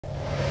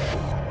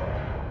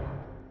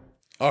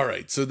All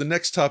right. So the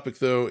next topic,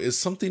 though, is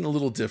something a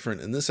little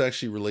different, and this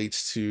actually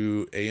relates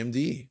to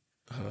AMD.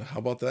 How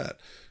about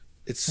that?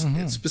 It's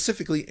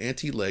specifically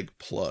Anti-Lag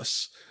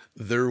Plus.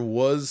 There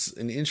was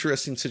an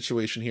interesting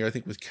situation here, I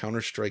think, with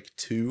Counter-Strike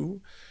 2,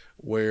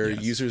 where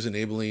users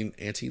enabling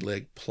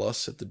Anti-Lag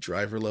Plus at the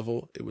driver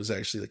level, it was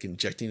actually like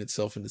injecting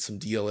itself into some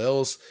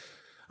DLLs,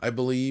 I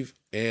believe,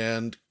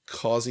 and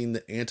causing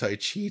the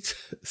anti-cheat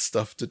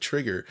stuff to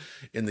trigger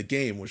in the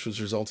game, which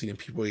was resulting in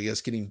people, I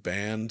guess, getting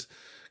banned,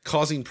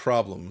 causing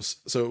problems.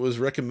 So it was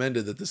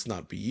recommended that this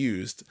not be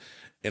used.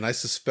 And I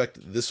suspect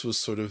this was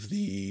sort of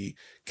the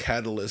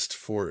catalyst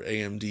for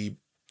AMD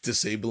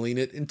disabling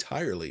it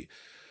entirely.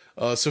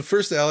 So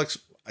first, Alex,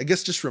 I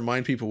guess just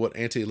remind people what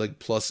Anti-Lag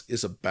Plus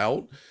is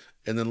about,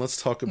 and then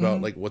let's talk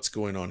about like what's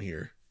going on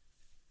here.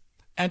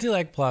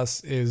 AntiLag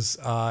Plus is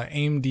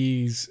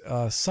AMD's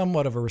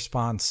somewhat of a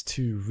response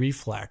to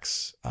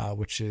Reflex,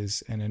 which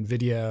is an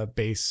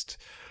NVIDIA-based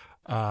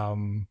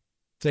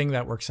thing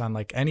that works on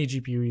like any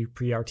GPU,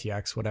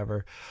 pre-RTX,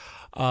 whatever,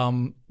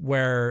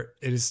 where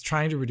it is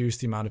trying to reduce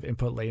the amount of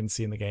input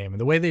latency in the game. And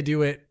the way they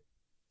do it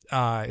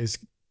is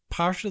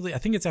partially, I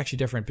think it's actually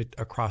different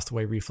across the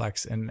way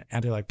Reflex and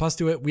AntiLag Plus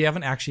do it. We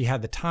haven't actually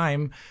had the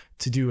time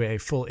to do a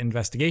full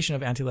investigation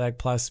of AntiLag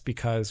Plus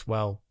because,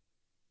 well,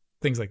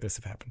 things like this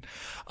have happened.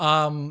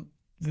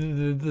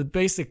 The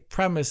basic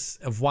premise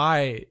of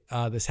why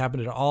this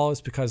happened at all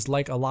is because,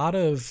 like a lot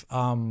of,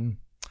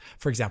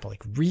 for example,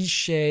 like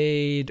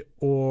reshade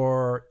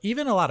or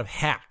even a lot of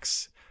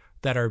hacks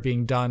that are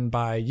being done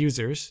by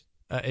users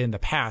in the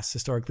past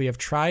historically have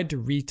tried to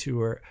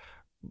detour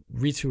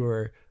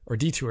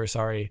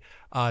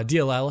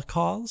DLL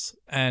calls,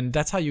 and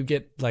that's how you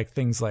get like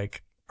things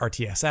like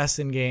RTSS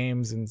in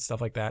games and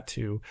stuff like that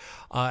too.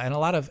 And a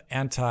lot of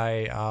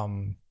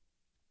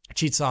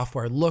cheat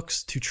software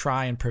looks to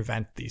try and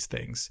prevent these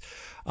things.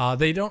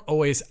 They don't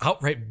always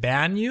outright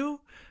ban you,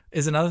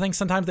 is another thing.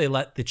 Sometimes they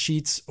let the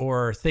cheats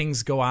or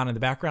things go on in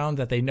the background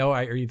that they know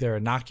are either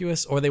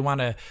innocuous or they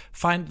want to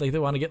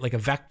get like a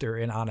vector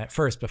in on it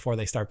first before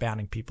they start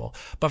banning people.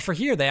 But for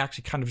here, they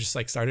actually kind of just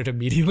like started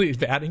immediately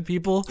banning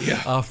people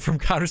from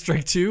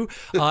Counter-Strike 2.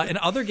 In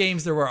other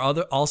games, there were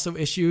also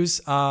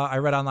issues. I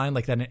read online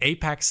like that in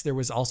Apex, there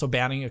was also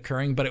banning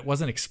occurring, but it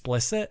wasn't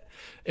explicit.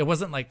 It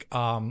wasn't like,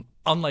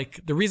 unlike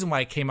the reason why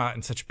it came out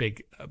in such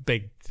big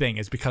thing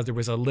is because there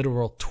was a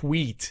literal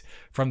tweet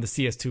from the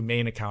CS2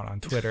 main account on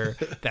Twitter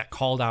that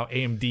called out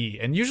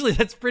AMD, and usually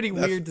that's pretty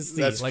weird to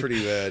see. That's like,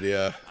 pretty bad,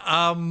 yeah.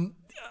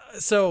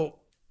 So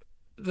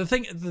the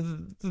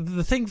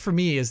thing for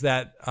me is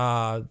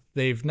that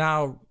they've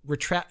now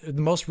retracted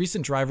the most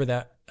recent driver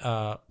that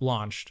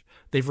launched.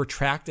 They've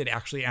retracted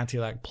actually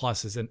Anti-Lag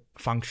Plus isn't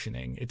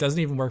functioning. It doesn't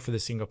even work for the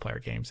single player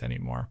games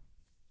anymore.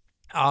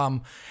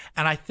 And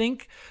I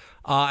think.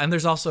 And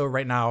there's also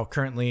right now,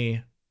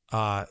 currently,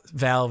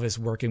 Valve is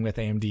working with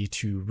AMD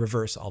to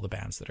reverse all the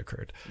bans that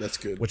occurred. That's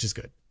good. Which is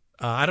good.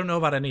 I don't know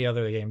about any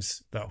other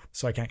games, though,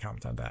 so I can't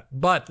comment on that.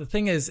 But the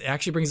thing is, it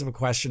actually brings up a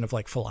question of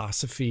like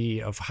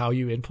philosophy of how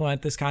you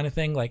implement this kind of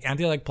thing. Like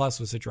Anti-Lag Plus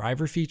was a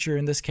driver feature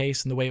in this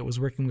case, and the way it was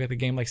working with a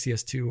game like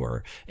CS2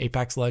 or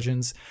Apex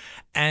Legends.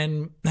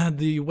 And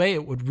the way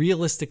it would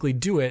realistically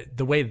do it,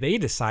 the way they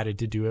decided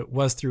to do it,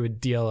 was through a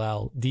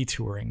DLL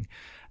detouring.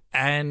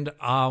 And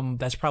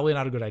that's probably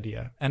not a good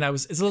idea. And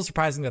it's a little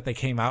surprising that they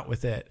came out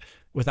with it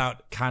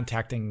without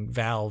contacting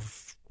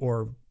Valve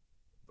or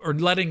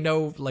letting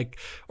know, like,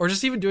 or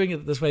just even doing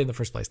it this way in the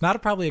first place.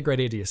 Probably a great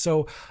idea.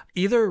 So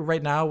either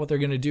right now what they're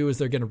going to do is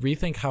they're going to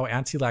rethink how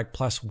Anti-Lag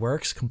Plus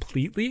works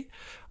completely,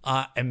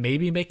 and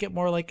maybe make it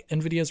more like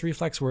NVIDIA's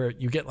Reflex, where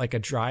you get like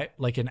an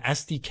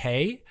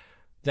SDK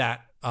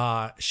that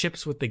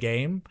ships with the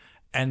game,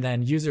 and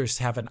then users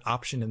have an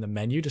option in the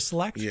menu to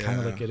select, kind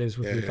of like it is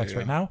with Reflex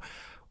right now.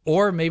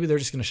 Or maybe they're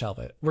just going to shelve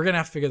it. We're going to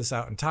have to figure this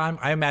out in time.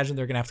 I imagine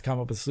they're going to have to come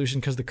up with a solution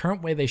because the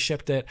current way they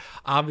shipped it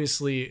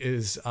obviously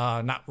is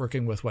not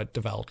working with what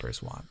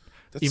developers want.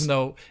 Even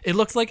though it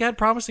looked like it had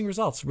promising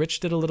results. Rich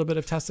did a little bit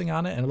of testing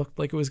on it and it looked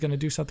like it was going to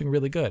do something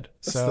really good.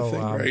 That's the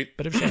thing, right?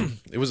 Bit of shame.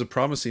 It was a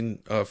promising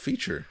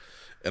feature.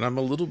 And I'm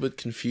a little bit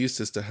confused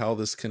as to how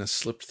this kind of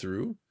slipped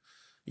through.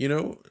 You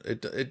know,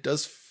 it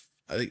does,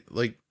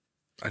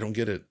 I don't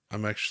get it.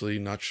 I'm actually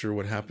not sure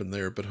what happened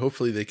there, but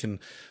hopefully they can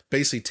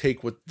basically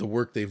take the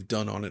work they've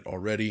done on it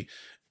already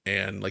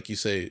and, like you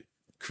say,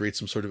 create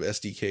some sort of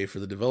SDK for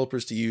the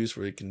developers to use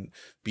where it can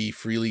be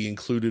freely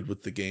included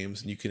with the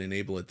games and you can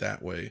enable it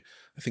that way.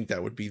 I think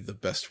that would be the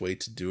best way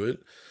to do it.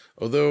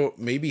 Although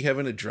maybe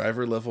having a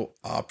driver level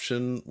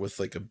option with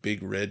like a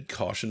big red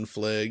caution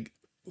flag,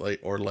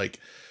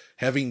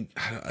 having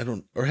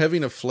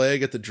a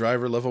flag at the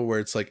driver level where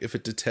it's like if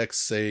it detects,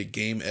 say,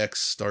 game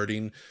X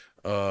starting,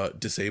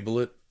 disable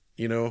it,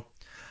 you know?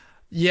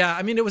 Yeah,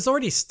 I mean, it was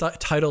already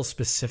title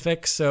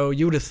specific, so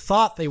you would have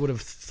thought they would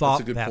have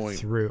thought that point.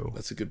 through.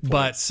 That's a good point.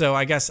 But so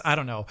I guess, I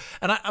don't know.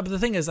 And but the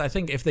thing is, I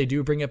think if they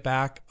do bring it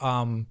back,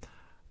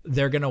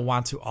 they're going to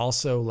want to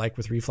also, like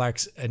with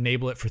Reflex,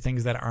 enable it for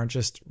things that aren't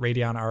just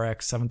Radeon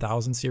RX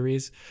 7000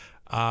 series,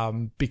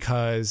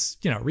 because,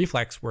 you know,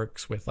 Reflex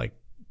works with like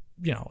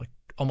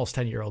almost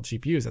 10-year-old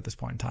GPUs at this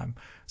point in time.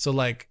 So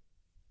like,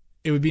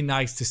 it would be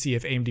nice to see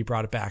if AMD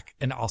brought it back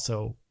and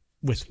also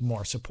with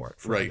more support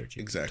for other GPU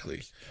exactly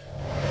types.